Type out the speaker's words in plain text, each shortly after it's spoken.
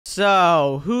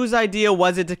So, whose idea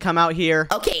was it to come out here?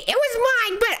 Okay, it was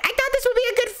mine, but I thought this would be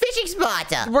a good fishing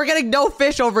spot. We're getting no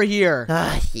fish over here.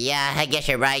 Yeah, I guess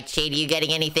you're right. Shady, you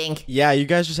getting anything? Yeah, you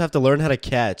guys just have to learn how to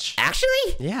catch.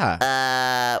 Actually?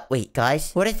 Yeah. Wait,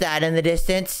 guys. What is that in the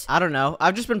distance? I don't know.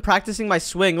 I've just been practicing my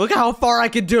swing. Look at how far I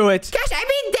can do it. Gosh, I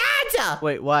mean that!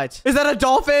 Wait, what? Is that a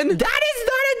dolphin? That is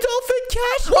not a dolphin,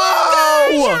 Cash! Whoa!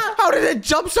 Oh, gosh! How did it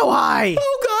jump so high?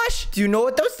 Oh, gosh! Do you know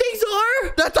what those things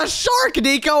are? That's a shark,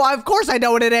 Nico. Of course I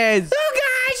know what it is. Oh,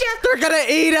 gosh! They're gonna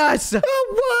eat us.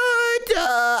 Oh, what?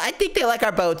 I think they like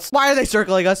our boats. Why are they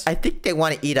circling us? I think they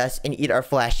want to eat us and eat our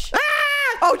flesh. Ah!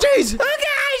 Oh, jeez. Oh,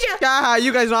 gosh! Ah,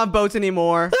 you guys don't have boats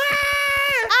anymore.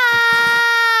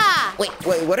 Ah! Wait,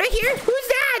 what I hear? Who's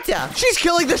that? She's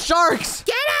killing the sharks.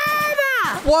 Get him!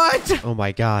 What? Oh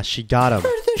my gosh, she got him.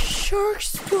 Are the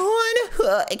sharks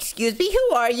gone? Excuse me,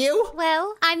 who are you?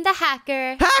 Well, I'm the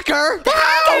hacker. Hacker?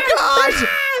 Oh, gosh.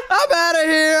 I'm out of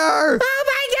here. Oh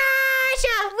my gosh!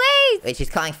 Wait, She's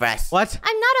calling for us. What?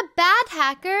 I'm not a bad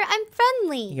hacker. I'm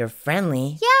friendly. You're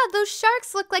friendly. Yeah, those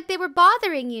sharks look like they were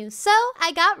bothering you, so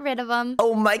I got rid of them.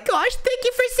 Oh my gosh, thank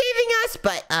you for saving us,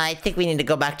 but I think we need to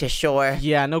go back to shore.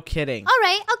 Yeah, no kidding. All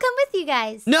right, I'll come with you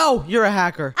guys. No, you're a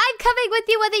hacker. I'm coming with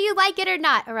you whether you like it or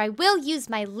not, or I will use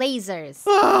my lasers.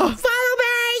 Follow me!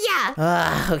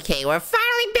 Okay, we're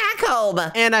finally back home.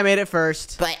 And I made it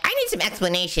first. But I need some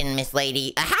explanation, Miss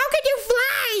Lady. How could you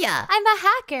fly? I'm a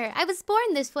hacker. I was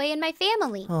born this way in my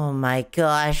family. Oh my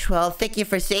gosh. Well, thank you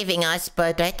for saving us,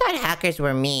 but I thought hackers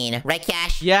were mean. Right,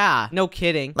 Cash? Yeah, no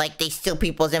kidding. Like they steal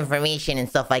people's information and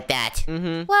stuff like that.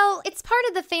 Well, it's part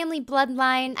of the family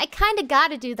bloodline. I kind of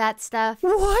gotta do that stuff.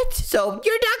 What? So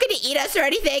you're not gonna eat us or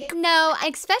anything? No,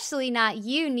 especially not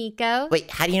you, Nico.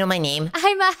 Wait, how do you know my name?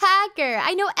 I'm a hacker.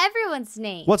 I know everyone's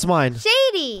name. What's mine?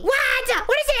 Shady. What?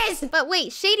 What is this? But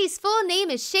wait, Shady's full name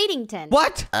is Shadington.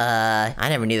 What? I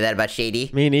never knew that about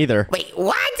Shady. Me neither. Wait,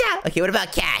 what? Okay, what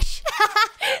about Cash?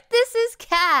 This is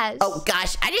Cash. Oh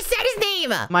gosh, I just said his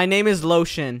name! My name is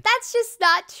Lotion. That's just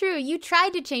not true. You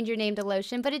tried to change your name to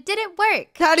Lotion, but it didn't work.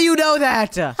 How do you know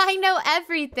that? I know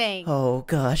everything. Oh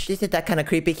gosh, isn't that kind of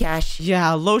creepy, Cash?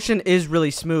 Yeah, Lotion is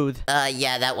really smooth.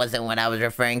 Yeah, that wasn't what I was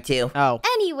referring to. Oh.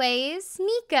 Anyways,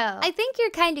 Nico, I think you're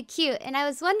kind of cute, and I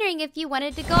was wondering if you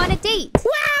wanted to go on a date.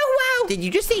 Wow! Did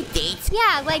you just say date?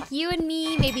 Yeah, like you and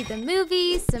me, maybe the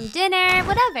movies, some dinner,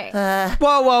 whatever.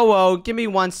 Whoa. Give me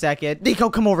 1 second. Nico,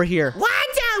 come over here. What?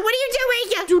 What are you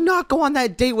doing? Do not go on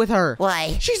that date with her.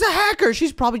 Why? She's a hacker.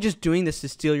 She's probably just doing this to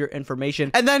steal your information.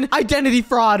 And then identity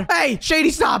fraud. Hey, Shady,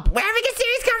 stop. We're having a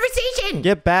serious conversation!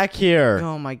 Get back here.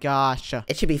 Oh my gosh.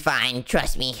 It should be fine,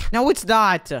 trust me. No, it's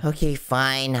not. Okay,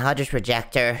 fine, I'll just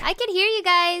reject her. I can hear you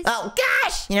guys. Oh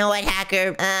gosh! You know what,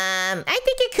 hacker? I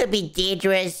think it could be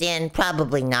dangerous and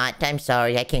probably not. I'm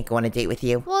sorry, I can't go on a date with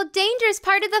you. Well, danger's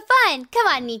part of the fun. Come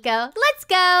on, Nico. Let's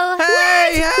go.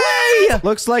 Hey!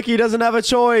 Looks like he doesn't have a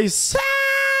choice. Help!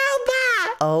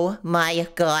 Oh my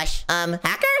gosh.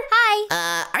 Hacker?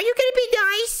 Hi. Are you gonna be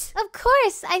nice? Of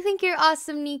course. I think you're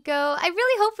awesome, Nico. I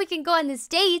really hope we can go on this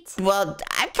date. Well,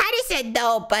 I kinda said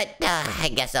no, but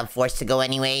I guess I'm forced to go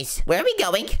anyways. Where are we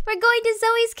going? We're going to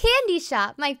Zoey's candy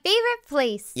shop, my favorite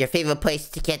place. Your favorite place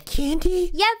to get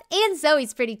candy? Yep, and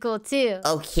Zoey's pretty cool too.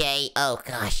 Okay, oh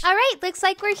gosh. All right, looks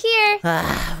like we're here.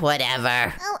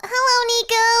 Whatever. Oh, hello,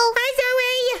 Nico. Hi,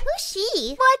 Zoey! Who's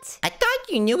she? What? I thought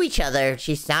you knew each other.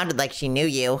 She sounded like she knew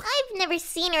you. I've never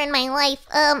seen her in my life.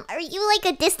 Are you like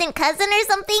a distant cousin or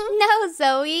something? No,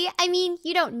 Zoey. I mean,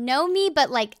 you don't know me, but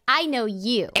like, I know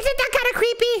you. Isn't that kind of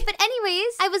creepy? But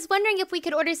anyways, I was wondering if we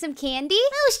could order some candy?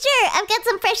 Oh, sure. I've got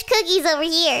some fresh cookies over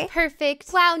here.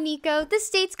 Perfect. Wow, Nico, this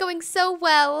date's going so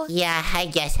well. Yeah, I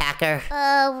guess, hacker.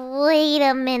 Wait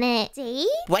a minute. Date?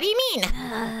 What do you mean?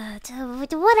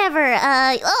 Whatever.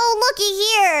 Oh, looky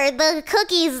here. The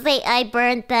cookies, I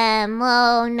burnt them.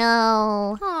 Oh,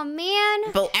 no. Oh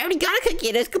man. But I already got a cookie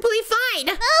and it's completely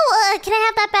fine. Oh, can I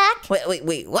have that back?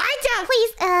 Wait, what?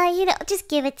 Please, just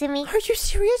give it to me. Are you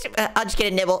serious? I'll just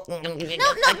get a nibble. No. Hey,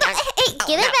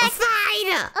 give it back.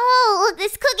 Fine. Oh, look,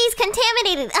 this cookie's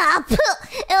contaminated. Oh,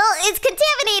 it's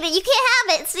contaminated. You can't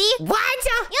have it, see? What?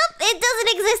 Yep, it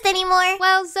doesn't exist anymore.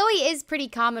 Well, Zoey is pretty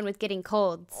common with getting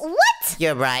colds. What?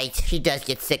 You're right. She does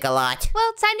get sick a lot.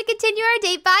 Well, time to continue our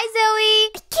date. Bye,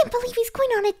 Zoey. I can't believe he's going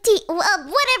on a date.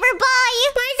 Whatever,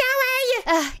 bye. Bye,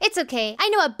 Zoey. It's okay. I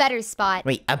know a better spot.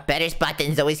 Wait, a better spot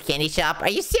than Zoey's candy shop? Are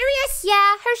you serious?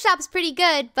 Yeah, her shop's pretty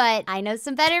good, but I know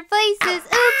some better places.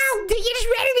 Ow, you just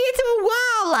ran me into a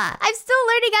wall. I'm still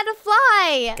learning how to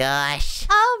fly. Gosh.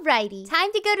 Alrighty, time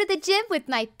to go to the gym with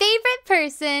my favorite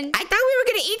person. I thought we were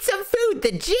gonna eat some food.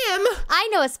 The gym? I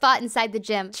know a spot inside the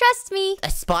gym. Trust me. A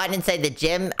spot inside the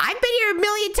gym? I've been here a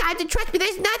million times and trust me,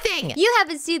 there's nothing. You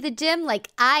haven't seen the gym like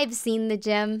I've seen the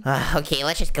gym. Okay,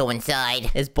 let's just go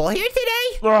inside. Is Bull here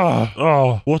today?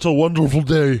 What a wonderful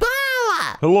day. Bull!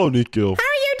 Hello, Nico. How are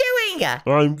you doing?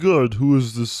 I'm good. Who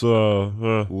is this,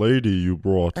 lady you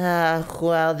brought?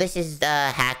 Well, this is the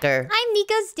hacker. I'm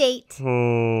Nico's date.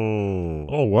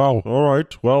 Oh, wow. All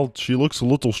right. Well, she looks a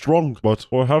little strong, but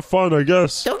well, have fun, I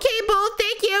guess. Okay, Bull,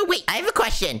 thank you. Wait, I have a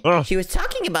question. She was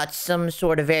talking about some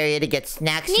sort of area to get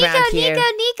snacks around here.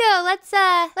 Nico, let's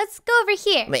go over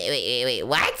here. Wait,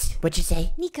 what? What'd you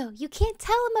say? Nico, you can't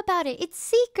tell him about it. It's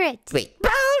secret. Wait,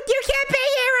 Bull, you can't be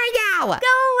here right now. Go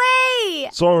away.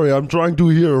 Sorry, I'm trying to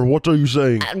hear. What are you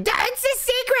saying? It's a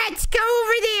secret. Go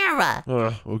over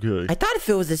there. Okay. I thought if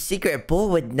it was a secret, Bull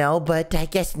would know, but I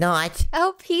guess not.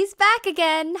 Oh, he's back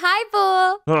again. Hi,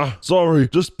 Bull. Sorry.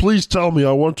 Just please tell me.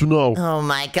 I want to know. Oh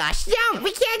my gosh. No,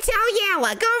 we can't tell you. Go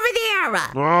over there.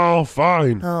 Oh,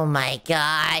 fine. Oh my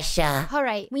gosh. All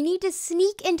right, we need to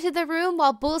sneak into the room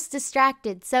while Bull's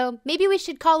distracted, so maybe we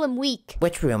should call him weak.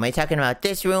 Which room? Are you talking about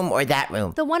this room or that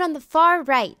room? The one on the far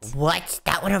right. What?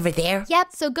 That one over there? Yep,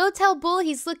 so go tell Bull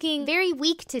he's looking very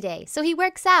weak today, so he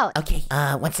works out. Okay,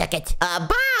 1 second.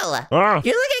 Bull! Ah.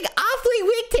 You're looking awfully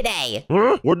weak today.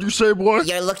 Huh? What'd you say, boy?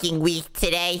 You're looking weak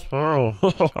today. Oh,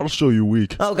 I'll show you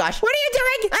weak. Oh gosh, what are you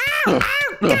doing? Ow!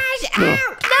 Ow! Gosh!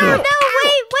 Ow! No, Ow!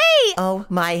 wait! Oh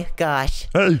my gosh.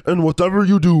 Hey, and whatever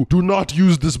you do, do not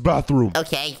use this bathroom.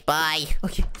 Okay, bye.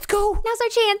 Okay, let's go. Now's our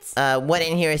chance. What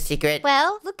in here is secret?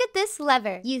 Well, look at this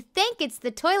lever. You think it's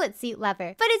the toilet seat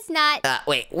lever, but it's not.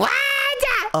 Wait, what?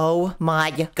 Oh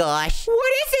my gosh.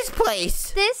 What is this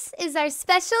place? This is our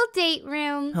special date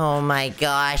room. Oh my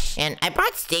gosh. And I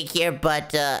brought steak here,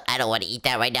 but I don't want to eat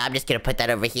that right now. I'm just gonna put that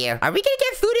over here. Are we gonna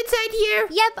get food inside here?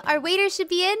 Yep, our waiter should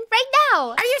be in right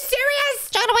now. Are you serious?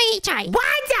 What?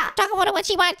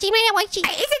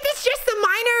 Isn't this just the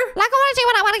minor?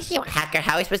 Hacker,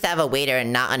 how are we supposed to have a waiter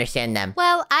and not understand them?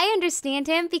 Well, I understand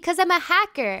him because I'm a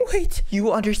hacker. Wait,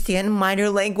 you understand minor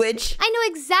language? I know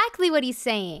exactly what he's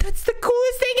saying. That's the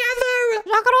coolest thing ever!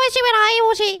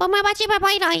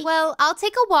 Well, I'll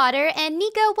take a water, and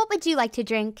Nico, what would you like to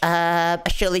drink? A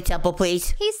Shirley Temple,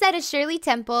 please. He said a Shirley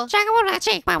Temple. Do you guys have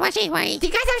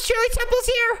Shirley Temples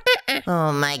here?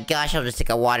 Oh my gosh, I'll just take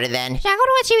a water then.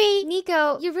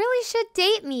 Nico, you really should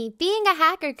date me. Being a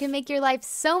hacker can make your life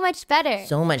so much better.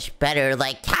 So much better.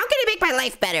 Like, how can it make my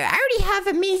life better? I already have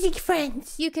amazing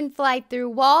friends. You can fly through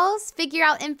walls, figure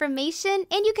out information,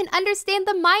 and you can understand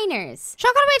the miners.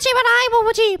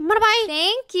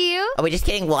 Thank you. Are we just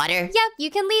getting water? Yep, you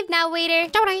can leave now, waiter.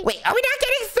 Wait, are we not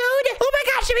getting food? Oh my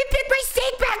gosh, let me pick my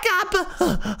steak back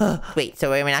up. Wait,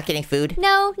 so are we not getting food?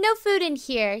 No food in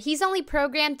here. He's only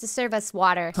programmed to serve us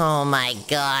water. Oh my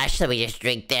gosh, let me just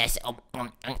drink this.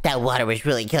 That water was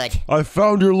really good. I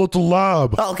found your little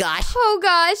lab. Oh gosh. Oh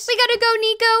gosh, we gotta go,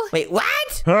 Nico. Wait,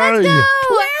 what? Hey.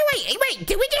 Wait,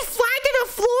 did we just fly through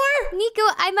the floor? Nico,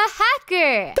 I'm a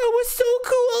hacker. That was so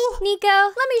cool. Nico,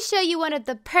 let me show you one of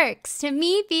the perks to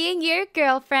me being your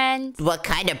girlfriend. What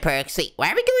kind of perks? Wait, why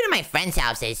are we going to my friends'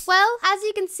 houses? Well, as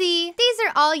you can see, these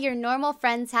are all your normal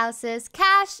friends' houses.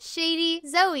 Cash, Shady,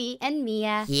 Zoey, and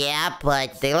Mia. Yeah,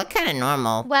 but they look kind of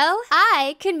normal. Well,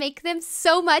 I can make them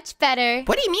so much better.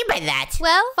 What do you mean by that?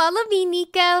 Well, follow me,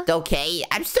 Nico. Okay,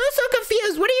 I'm so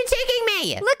confused. What are you taking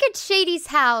me? Look at Shady's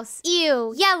house.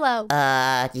 Ew, yellow.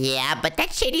 Yeah, but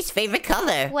that's Shady's favorite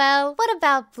color. Well, what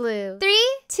about blue?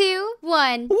 3, 2,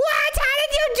 1. What? How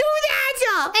did you do that?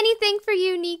 Anything for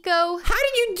you, Nico. How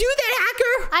did you do that,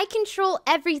 hacker? I control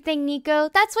everything, Nico.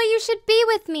 That's why you should be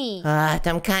with me.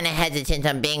 I'm kind of hesitant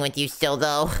on being with you still,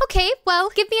 though. Okay, well,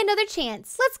 give me another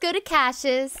chance. Let's go to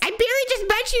Cash's. I barely just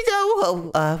met you,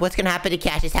 though. Oh, what's gonna happen to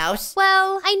Cash's house?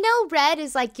 Well, I know red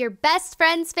is like your best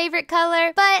friend's favorite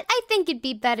color, but I think it'd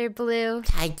be better blue.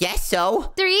 I guess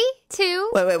so. 3,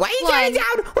 2, Wait, why are you 1. turning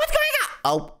down? What's going on?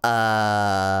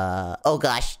 Oh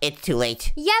gosh, it's too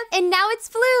late. Yep, and now it's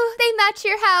blue. They match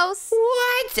your house.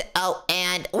 What? Oh,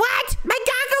 and what? My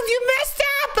goggles, you messed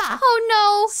up! Oh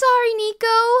no, sorry,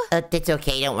 Nico. It's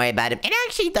okay, don't worry about it. It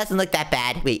actually doesn't look that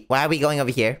bad. Wait, why are we going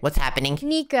over here? What's happening?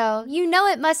 Nico, you know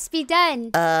it must be done.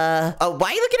 Why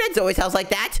are you looking at Zoe's house like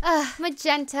that?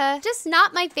 Magenta. Just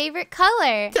not my favorite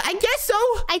color. I guess so.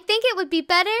 I think it would be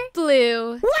better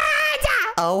blue. What?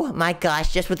 Oh my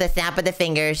gosh, just with a snap of the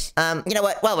fingers. You know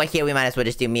what? While we're here, we might as well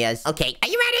just do Mia's. Okay, are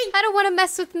you ready? I don't want to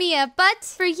mess with Mia, but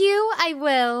for you, I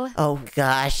will. Oh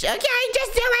gosh. Okay,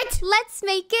 just do it. Let's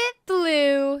make it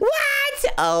blue.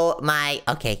 What? Oh my.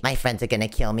 Okay, my friends are gonna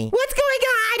kill me. What's going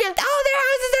on? Oh, they're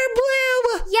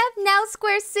Yep, now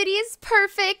Square City is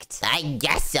perfect. I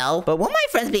guess so. But won't my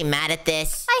friends be mad at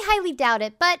this? I highly doubt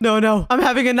it, but No, I'm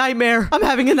having a nightmare. I'm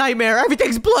having a nightmare.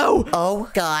 Everything's blue. Oh,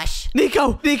 gosh.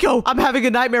 Nico, I'm having a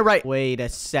nightmare Wait a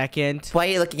second. Why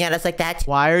are you looking at us like that?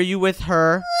 Why are you with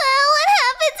her? What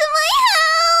happened to my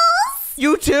house?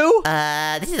 You too?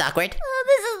 This is awkward. Oh,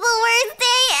 this is the worst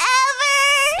day ever.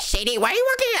 Shady, why are you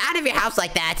walking out of your house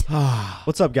like that?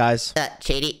 What's up, guys?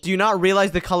 Shady, Do you not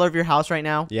realize the color of your house right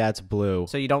now? Yeah, it's blue.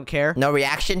 So you don't care? no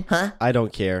reaction, huh? I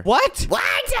don't care. What? What?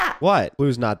 What?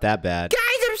 Blue's not that bad. Guys,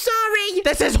 I'm sorry.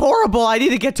 This is horrible. I need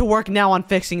to get to work now on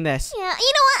fixing this. Yeah, you know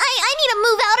what? I need to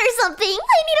move out or something.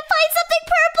 I need to find something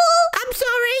purple. I'm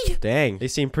sorry. Dang, they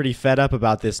seem pretty fed up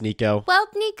about this, Nico. well,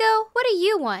 Nico, what do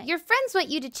you want? Your friends want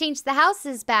you to change the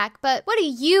houses back, but what do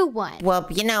you want? Well,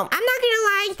 you know, I'm not gonna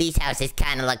lie. These houses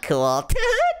kind of look cool.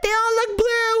 They all look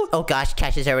blue. Oh gosh,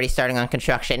 Cash is already starting on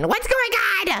construction. What's going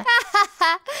on?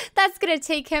 That's gonna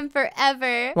take him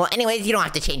forever. Well, anyways, you don't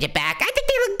have to change it back. I think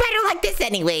they look better like this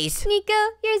anyways. Nico,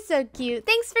 you're so cute.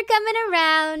 Thanks for coming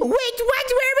around. Wait, what?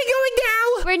 Where are we going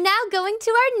now? We're now going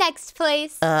to our next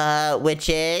place. Which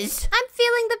is? I'm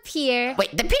feeling the pier.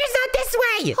 Wait, the pier's not this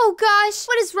way. Oh gosh,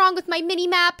 what is wrong with my mini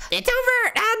map? It's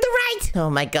over on the right. Oh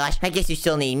my gosh, I guess you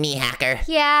still need me, hacker.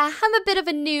 Yeah, I'm a bit of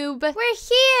a noob. We're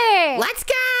here. Let's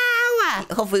go!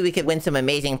 Hopefully we could win some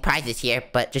amazing prizes here,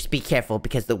 but just be careful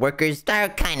because the workers are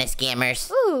kind of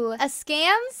scammers. Ooh, a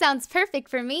scam? Sounds perfect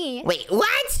for me. Wait,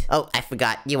 what? Oh, I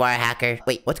forgot. You are a hacker.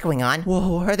 Wait, what's going on?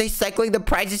 Whoa, are they cycling the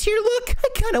prizes here? Look, I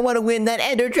kind of want to win that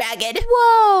Ender Dragon.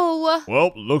 Whoa.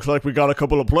 Well, looks like we got a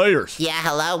couple of players. Yeah,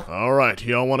 hello? All right,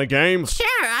 y'all want a game? Sure,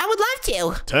 I would love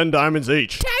to. 10 diamonds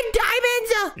each. 10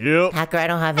 diamonds? Yep. Hacker, I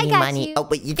don't have any got money. you. Oh,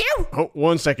 wait, you do? Oh,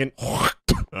 1 second.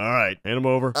 All right, hand them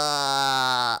over.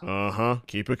 Uh-huh.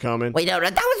 Keep it coming. Wait, no,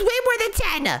 that was way more than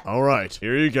 10. All right,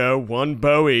 here you go. 1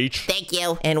 bow each. Thank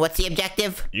you. And what's the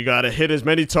objective? You gotta hit as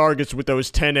many targets with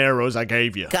those 10 arrows I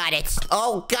gave you. Got it.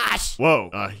 Oh, gosh. Whoa,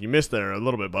 you missed there a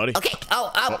little bit, buddy. Okay.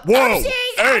 Oh, Whoa. oopsies, Hey,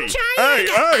 I'm trying.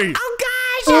 hey. Oh, gosh.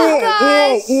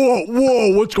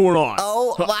 Whoa, what's going on?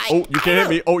 Oh, my. Oh, you can't hit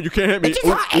me. Oh, you can't hit me. It just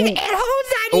it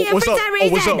holds on you what's for up? some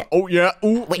reason. What's up? Oh, yeah.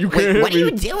 Ooh, Wait, you can't hit what are me.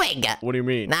 you doing? What do you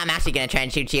mean? Nah, I'm actually gonna try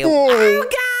and shoot you. Whoa. Oh,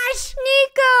 gosh.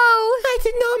 Nico. I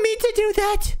did not mean to do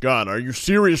that. God, are you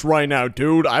serious right now,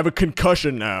 dude? I have a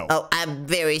concussion now. Oh, I'm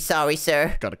very sorry,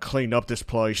 sir. Gotta clean up this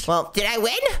place. Well, did I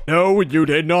win? No, you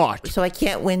did not. So I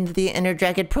can't win the Ender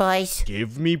Dragon prize?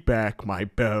 Give me back my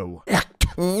bow.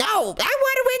 No, I want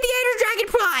to win the Ender Dragon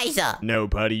prize. No,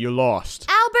 buddy, you lost.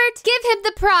 Albert, give him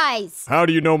the prize. How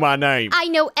do you know my name? I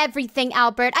know everything,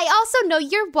 Albert. I also know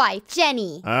your wife,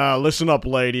 Jenny. Listen up,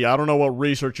 lady. I don't know what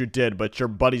research you did, but your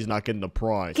buddy's not getting the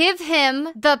prize. Give him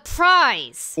the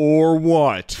prize. Or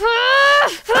what? Whoa.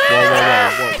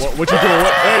 What you doing?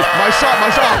 Hey, my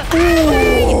shot!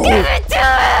 Ooh. Give it to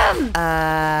him.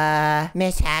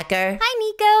 Miss Hacker? Hi,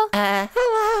 Nico.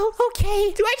 Hello.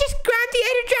 Okay. Do I just grab the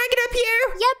Ender Dragon up here?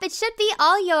 Yep, it should be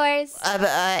all yours.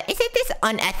 Isn't this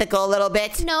unethical a little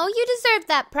bit? No, you deserve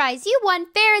that prize. You won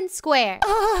fair and square.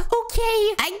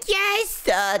 Okay. I guess.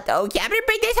 Okay, I'm gonna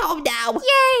bring this home now.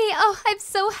 Yay! Oh, I'm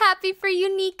so happy for you,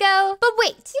 Nico. But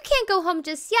wait, you can't go home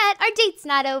just yet. Our date's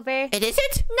not over. It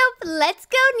isn't? Nope, let's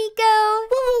go, Nico.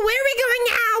 Where are we going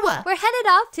now? We're headed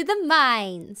off to the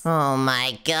mines. Oh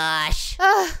my gosh.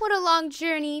 Ugh, what a long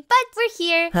journey, but we're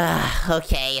here.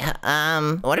 Okay,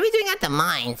 what are we doing at the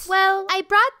mines? Well, I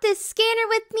brought this scanner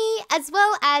with me, as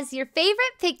well as your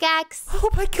favorite pickaxe. Oh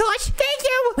my gosh, thank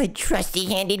you! My trusty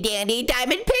handy dandy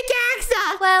diamond pickaxe!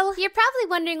 Well, you're probably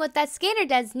wondering what that scanner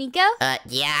does, Nico.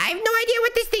 Yeah, I have no idea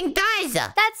what this thing does!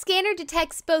 That scanner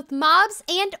detects both mobs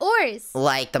and ores.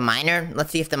 Like the miner?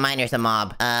 Let's see if the miner's a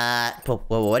mob.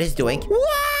 What is it doing?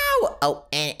 Whoa! Oh,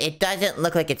 and it doesn't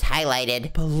look like it's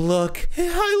highlighted. But look, it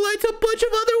highlights a bunch of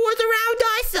other words around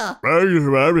us!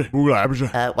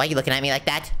 Why are you looking at me like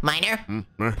that? Miner?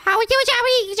 Are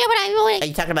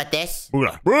you talking about this?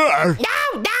 No!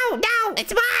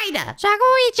 It's mine!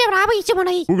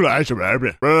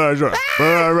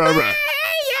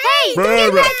 Hey!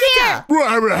 Get back here!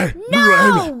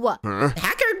 No!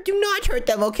 Hacker, do not hurt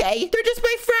them, okay? They're just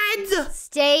my friends!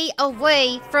 Stay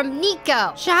away from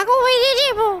Nico. Miss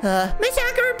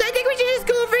Hacker, I think we should just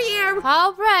go over here.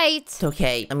 All right.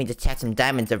 Okay, let me detect some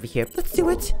diamonds over here. Let's do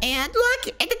it. And look,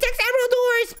 it detects emerald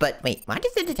ores. But wait, why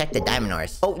does it detect the diamond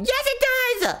ores? Oh, yes, it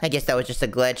does! I guess that was just a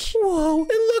glitch. Whoa, and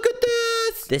look at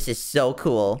this! This is so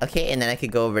cool. Okay, and then I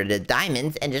could go over to the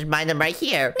diamonds and just mine them right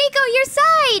here. Nico, your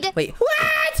side! Wait,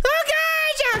 what? Oh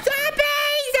gosh!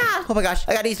 Zombies! Oh my gosh,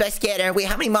 I gotta use my scanner. Wait,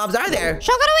 how many mobs are there? Miners,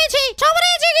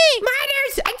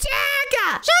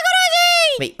 attack!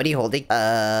 Wait, what are you holding?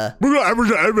 Hacker, there's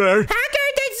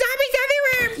zombies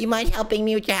everywhere! You mind helping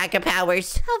me with your hacker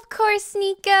powers? Of course,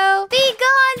 Nico. Be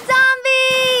gone,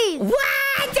 zombies!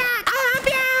 What? I'll help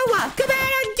you! Come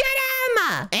on and get him!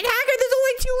 And hacker, there's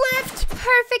only 2 left!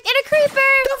 Perfect. And a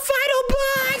creeper. The final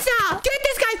boss! Get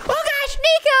this guy! Oh gosh!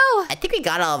 Nico! I think we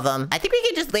got all of them. I think we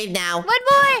can just leave now. One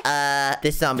more.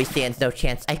 This zombie stands no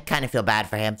chance. I kind of feel bad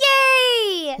for him.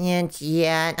 Yay! And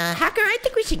yeah, hacker, I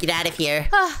think we should get out of here.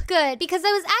 Oh, good. Because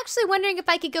I was actually wondering if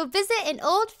I could go visit an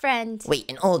old friend. Wait,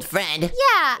 an old friend?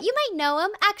 Yeah, you might know him.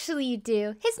 Actually, you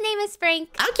do. His name is Frank.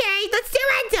 Okay, let's do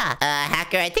it!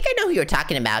 Hacker, I think I know who you're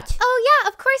talking about. Oh, yeah,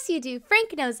 of course you do.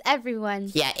 Frank knows everyone.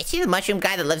 Yeah, is he the mushroom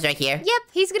guy that lives right here? Yep,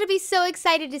 he's gonna be so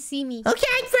excited to see me. Okay,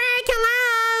 Frank,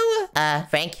 hello!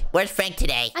 Frank, where's Frank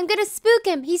today? I'm gonna spook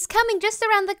him. He's coming just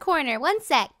around the corner. One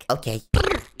sec. Okay.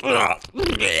 What am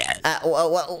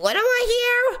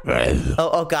I here?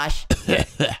 Oh gosh.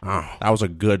 That was a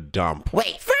good dump.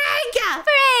 Wait, Frank!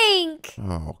 Frank!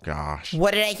 Oh, gosh.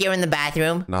 What did I hear in the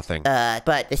bathroom? Nothing.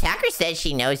 But this hacker says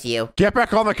she knows you. Get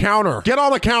back on the counter. Get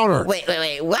on the counter. Wait,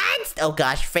 what? Oh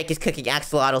gosh, Frank is cooking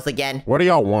axolotls again. What do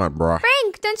y'all want, bruh?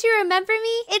 Frank, don't you remember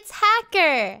me? It's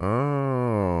Hacker.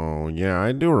 Oh, yeah,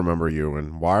 I do remember you.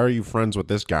 And why are you friends with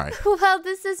this guy? Well,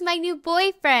 this is my new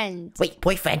boyfriend. Wait,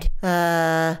 boyfriend?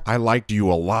 I liked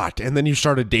you a lot, and then you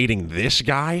started dating this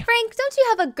guy? Frank, don't you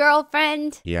have a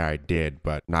girlfriend? Yeah, I did,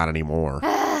 but not anymore.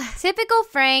 Typical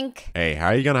Frank. Hey, how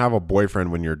are you gonna have a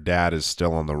boyfriend when your dad is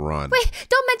still on the run? Wait,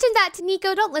 don't mention that to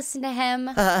Nico. Don't listen to him.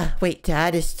 Wait,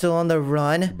 Dad is still on the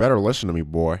run? You better listen to me,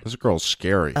 boy. This girl's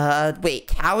scary.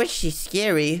 Wait, how is she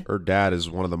scary? Her dad is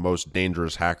one of the most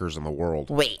dangerous hackers in the world.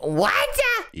 Wait, what?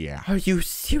 Yeah. Are you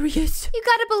serious? You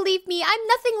gotta believe me. I'm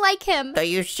nothing like him. Are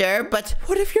you sure? But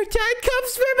what if your dad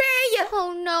comes for me?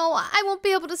 Oh no, I won't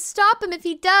be able to stop him if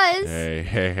he does.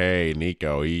 Hey,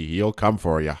 Nico, he'll come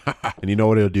for you. And you know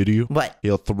what he'll do to you? What?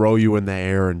 He'll throw you in the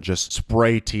air and just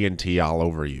spray TNT all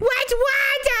over you. What?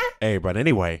 Hey, but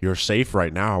anyway, you're safe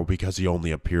right now because he only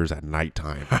appears at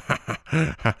nighttime.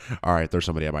 All right, there's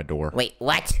somebody at my door. Wait,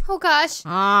 what? Oh gosh.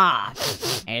 Ah,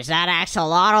 is that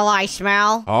axolotl I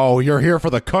smell? Oh, you're here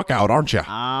for the cookout, aren't you?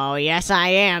 Oh, yes I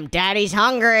am. Daddy's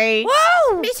hungry.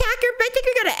 Whoa! Miss Hacker, I think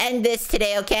we're gonna end this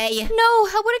today, okay? No,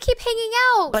 I want to keep hanging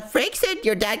out. But Frank said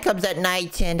your dad comes at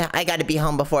night, and I gotta be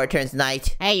home before it turns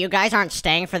night. Hey, you guys aren't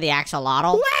staying for the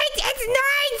axolotl? Wait, it's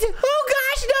night! Oh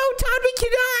gosh, no, Todd, we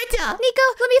cannot! Nico,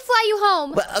 let me fly you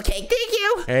home. Well, okay, thank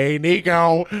you. Hey,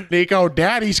 Nico,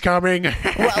 Daddy's coming.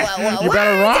 Whoa, You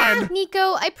better run.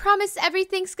 Nico, I promise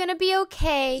everything's gonna be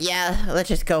okay. Yeah, let's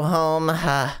just go home.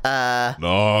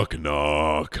 Knock,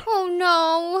 knock. Oh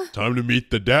no. Time to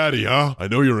meet the daddy, huh? I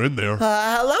know you're in there.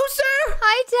 Hello, sir?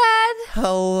 Hi, Dad.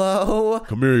 Hello?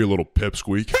 Come here, you little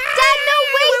pipsqueak. Dad, no,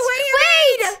 wait!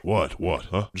 What,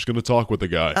 huh? I'm just gonna talk with the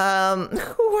guy.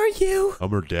 Who are you? I'm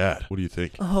her dad. What do you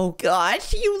think? Oh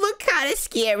gosh, you look kind of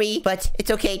scary. But it's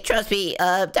okay, trust me.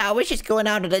 I was just going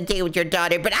out on a date with your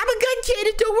daughter, but I'm a good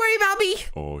kid. Don't worry about me.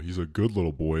 Oh, he's a good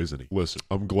little boy, isn't he? Listen,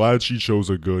 I'm glad she chose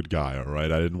a good guy, all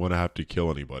right? I didn't want to have to kill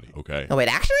anybody, okay? Oh, wait,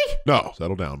 actually? No,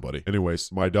 settle down, buddy.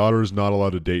 Anyways, my daughter is not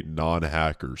allowed to date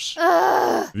non-hackers.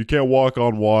 You can't walk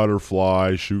on water,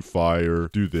 fly, shoot fire,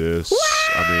 do this.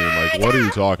 I mean, like, what are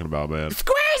you talking about, man?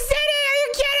 Square City, are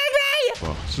you kidding me?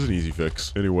 Oh, this is an easy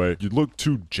fix. Anyway, you look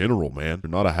too general, man.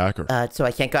 You're not a hacker. So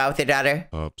I can't go out with your daughter?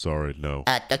 Sorry, no.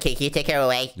 Okay, can you take her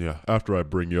away? Yeah, after I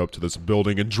bring you up to this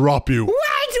building and drop you. What?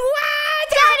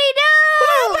 Daddy, no!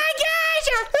 Oh my gosh!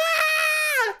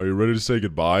 Ah! Are you ready to say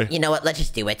goodbye? You know what? Let's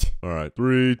just do it. All right,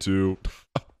 3, 2.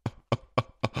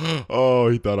 Oh,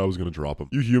 he thought I was gonna drop him.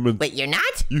 You humans. Wait, you're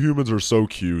not? You humans are so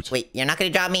cute. Wait, you're not gonna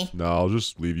drop me? No, I'll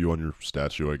just leave you on your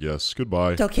statue, I guess.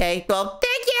 Goodbye. Okay, well,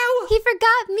 thank you! He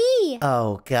forgot me.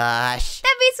 Oh gosh.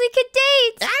 That means we could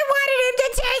date. I wanted him to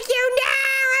take you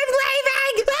now! I'm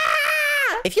leaving!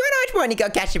 Ah! If you want to watch more Nico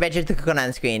Catch Adventures, click on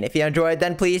the screen. If you enjoyed,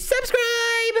 then please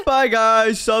subscribe! Bye,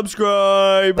 guys.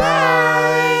 Subscribe.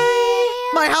 Bye!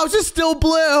 My house is still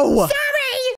blue. Sorry!